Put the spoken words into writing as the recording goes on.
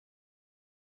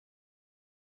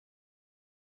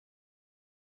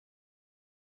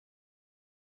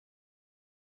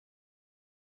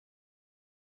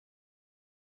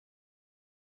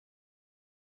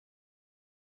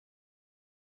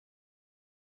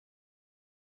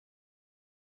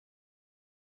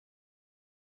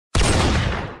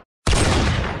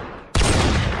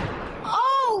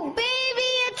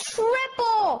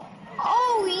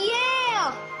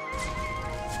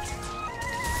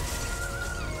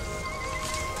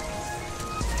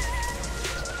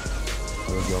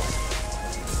There we go.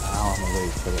 Now I'm gonna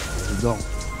wait for it. There we go.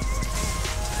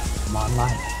 Come on,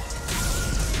 light.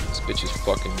 This bitch is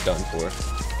fucking done for.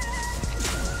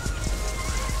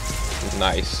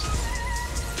 Nice.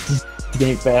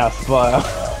 Game fast fire.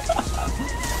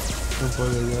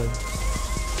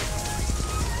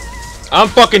 I'm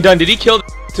fucking done. Did he kill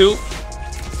too?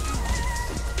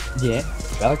 Yeah.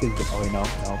 Belk is. Oh wait, no.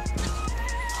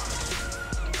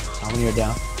 How many are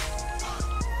down?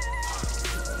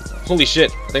 Holy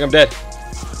shit. I think I'm dead.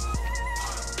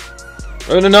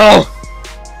 Oh no!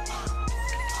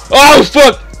 Oh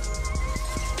fuck!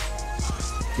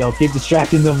 Yo, keep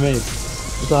distracting them, man.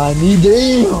 That's all I need.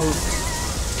 Damn!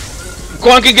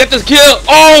 Quan can get this kill!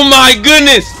 Oh my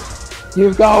goodness!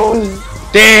 Keep going!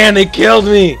 Damn, they killed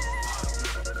me!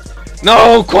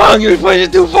 No, Quan, you're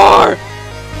pushing too far!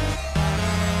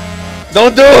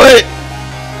 Don't do it!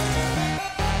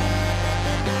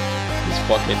 He's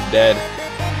fucking dead.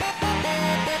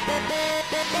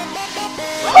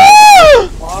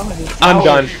 I'm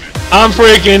done. I'm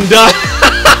freaking done!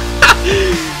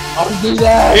 I'll do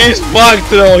that! He's fucked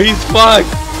though, he's fucked!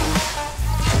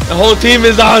 The whole team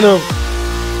is on him!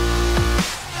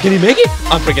 Can he make it?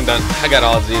 I'm freaking done. I got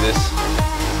all Z this.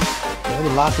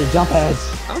 They lost their jump heads.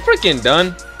 I'm freaking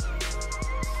done.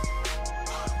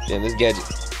 Damn, this gadget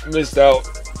missed out.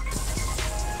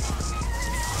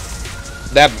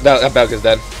 That Belk is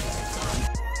dead.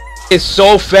 It's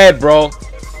so fed, bro.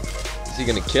 Is he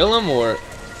gonna kill him or?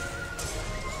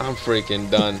 I'm freaking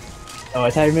done. Oh,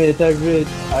 attack mid. Oh, we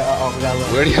got low.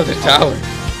 We already have the tower.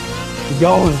 Keep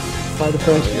going. Apply the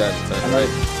pressure. We got the right.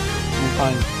 We'll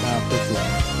find push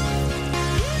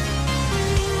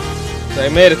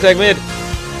Attack mid, attack mid.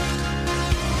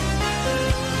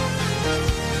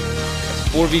 That's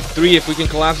 4v3 if we can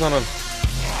collapse on him.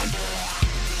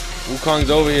 Wukong's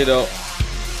over here though.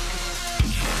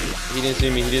 He didn't see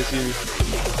me,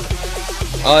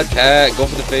 Attack, go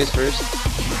for the face first.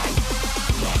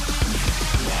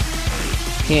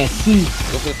 Can't see.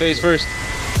 Go for the face first.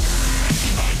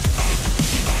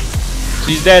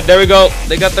 She's dead, there we go.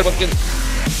 They got the fucking...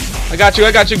 I got you,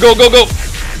 go!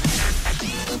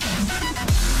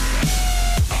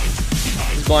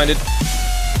 He's blinded.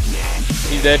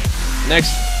 He's dead.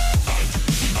 Next.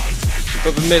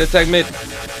 Go for mid, attack mid.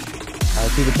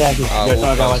 Alright, keep attacking.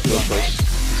 Wukong's still push.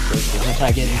 I'm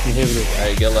attacking this inhibitor.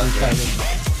 Alright, get left.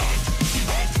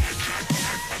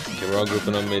 Okay, we're all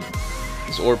grouping on mid.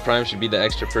 This Orb Prime should be the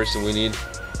extra person we need.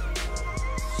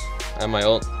 I have my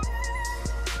ult.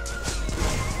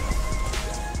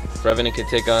 Revenant can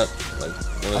take on like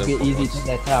one I'll of them. get easy to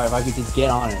that tower if I could just get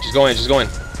on it. Just go in. Alright,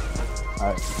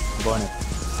 I'm going in.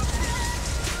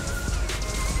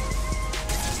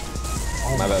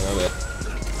 Oh My bad.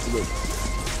 Good.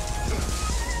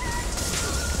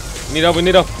 We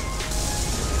need help.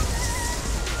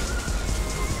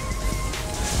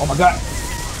 Oh my god.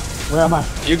 Where am I?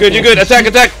 You're good. Attack.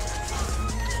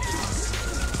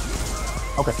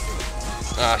 Okay.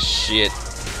 Ah, shit.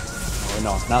 Oh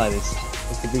no, not like this.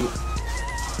 This could be...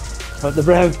 Put the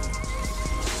brev.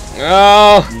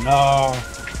 Oh! No.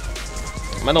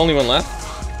 Am I the only one left?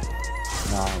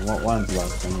 No, one's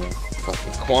left anyway.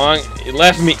 Fucking Kwang, you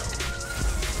left me.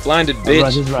 Blinded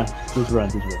bitch. Just run.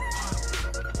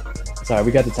 Sorry,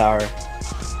 we got the tower.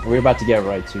 We're about to get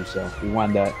right too, so we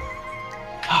won that.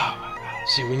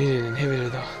 See, we need an inhibitor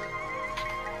though.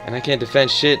 And I can't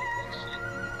defend shit.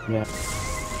 Yeah.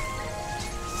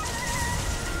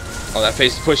 Oh, that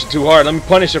face is pushing too hard. Let me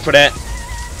punish her for that.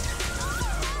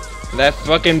 That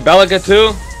fucking Bellica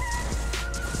too?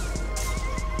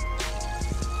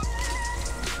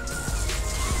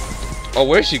 Oh,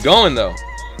 where's she going though?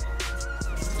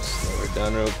 Slow her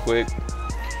down real quick.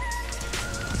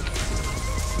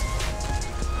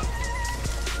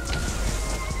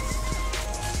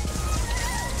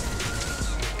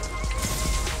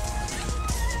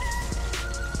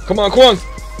 Come on, Kwang!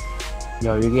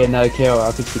 Yo, you're getting another kill.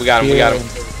 I could We got him.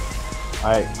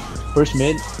 Alright, first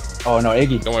mid. Oh no,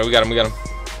 Iggy. Don't worry, we got him.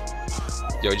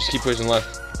 Yo, just keep pushing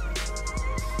left.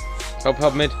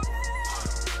 Help mid.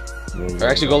 Yeah, Or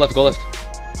actually, go left.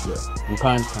 Yeah.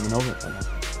 Wukong's coming over.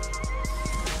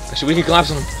 Actually, we can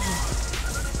collapse on him.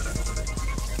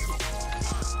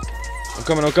 I'm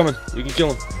coming. We can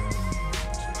kill him.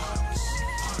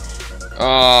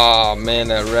 Oh man,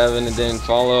 that Revenant didn't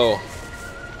follow.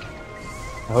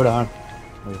 Hold on.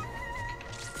 Wait.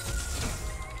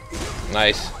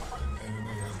 Nice.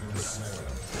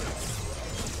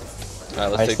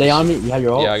 Alright, let's take Stay on me. You have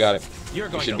your ult? Yeah, I got it. You're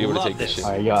going should to be able to love take this shit.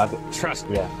 Alright, yo, Trust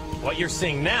me. yeah. What you're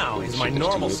seeing now is my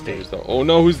normal state. Oh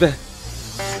no, who's that?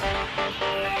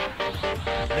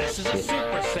 This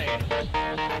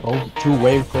Oh, 2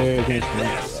 wave clear against me.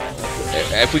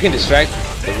 If we can distract,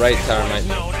 the right tower might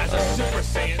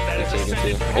take it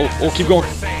too. Oh, keep going.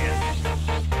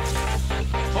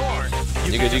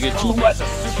 You good, you good.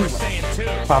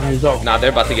 5 minutes over. Nah,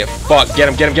 they're about to get fucked. Get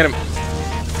him, get him, get him.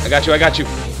 I got you, I got you.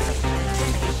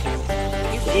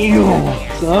 Ew,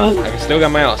 son. I still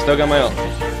got my ult, still got my ult.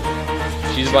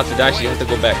 She's about to die, she has to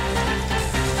go back.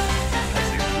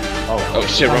 Oh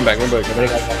shit, run back, run back.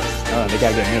 They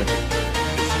gotta get me.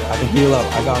 I can heal up,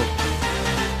 I got it.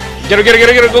 Get her, get her, get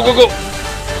her, get her, go, go, go.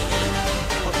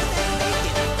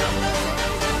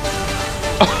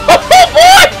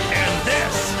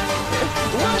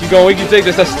 Keep going, we can take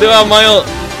this, I still have my ult.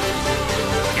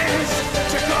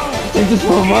 Take this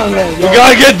for a month, man. We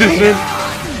gotta get this, man.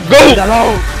 Go! Let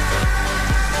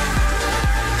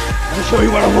me show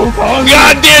you what I'm working on.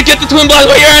 God damn, get the twin blast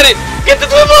while you're at it! Get the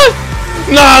twin blast!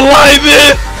 Not like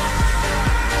this!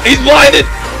 He's blinded!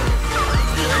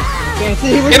 Can't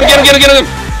see him. Get him, get him, get him, get him!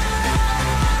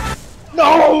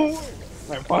 No!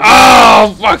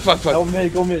 Oh, fuck. Go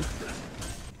mid, go mid.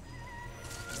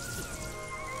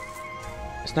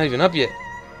 It's not even up yet.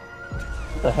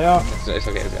 What the hell? It's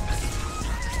okay, it's okay.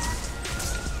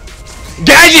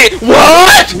 Gadget!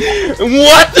 What?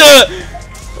 What the?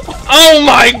 Oh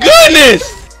my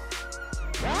goodness!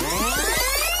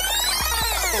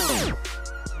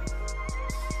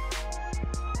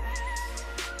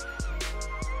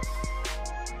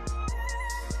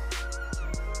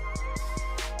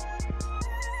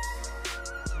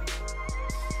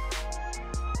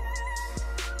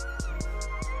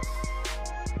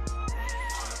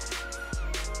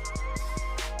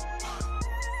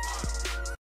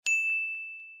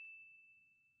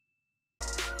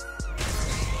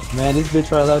 Man, this bitch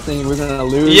right left thinking we're gonna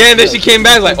lose. Yeah, and then she came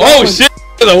back like, oh shit,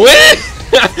 for the win!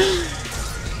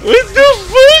 What the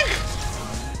fuck?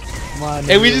 Come on,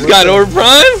 Hey, we nigga, just got over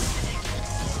prime?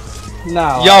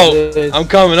 Nah. Yo, I'm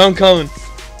coming, I'm coming.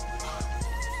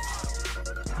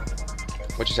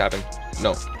 What just happened?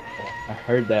 No. I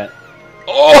heard that.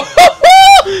 Oh,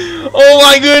 oh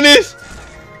my goodness!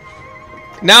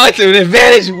 Now it's an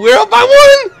advantage. We're up by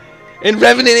 1, and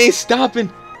Revenant ain't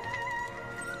stopping.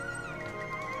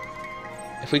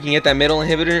 If we can get that middle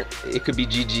inhibitor, it could be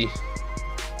GG.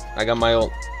 I got my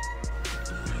ult.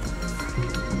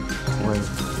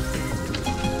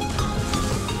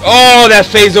 Oh, that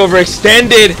phase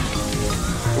overextended.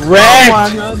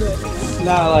 Wrecked. Oh,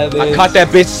 not like this. I caught that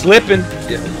bitch slipping.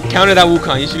 Yeah. Counter that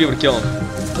Wukong. You should be able to kill him.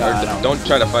 Nah, no. Don't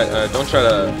try to fight. Don't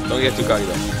get too cocky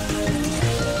though.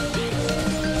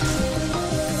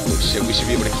 Oh shit, we should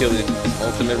be able to kill it.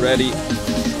 Ultimate ready.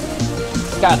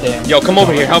 Goddamn. Yo, come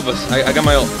over here, help us. I got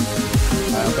my ult.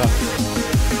 Alright, okay.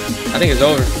 I think it's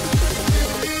over.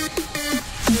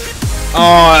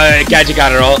 Oh, Gadget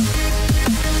got her ult.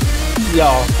 Yo,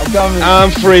 I'm coming.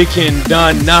 I'm freaking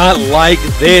done. Not like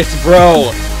this,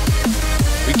 bro.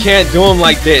 We can't do him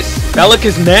like this. Bellic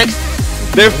is next.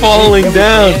 They're falling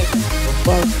down.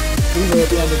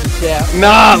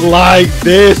 Not like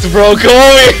this, bro. Come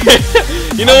over here.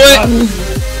 You know what?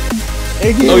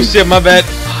 Oh shit, my bad.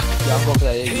 Yeah, I'm going for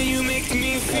that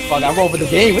Iggy. Fuck, I'm going for the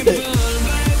game with it.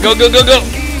 Go. Get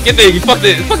the Iggy.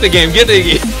 Fuck the game. Get the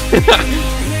Iggy.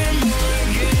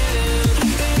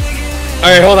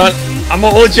 Alright, hold on. I'm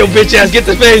gonna ult your bitch ass. Get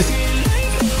the face.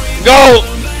 Go.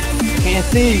 Can't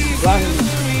see.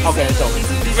 Okay, it's over.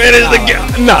 Finish the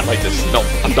game. Not like this. No,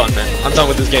 I'm done, man. I'm done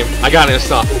with this game. I got to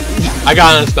install.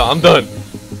 I'm done.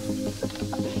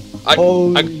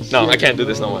 No, I can't do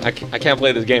this no more. I can't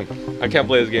play this game. I can't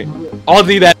play this game. I'll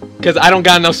do that because I don't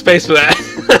got enough space for that.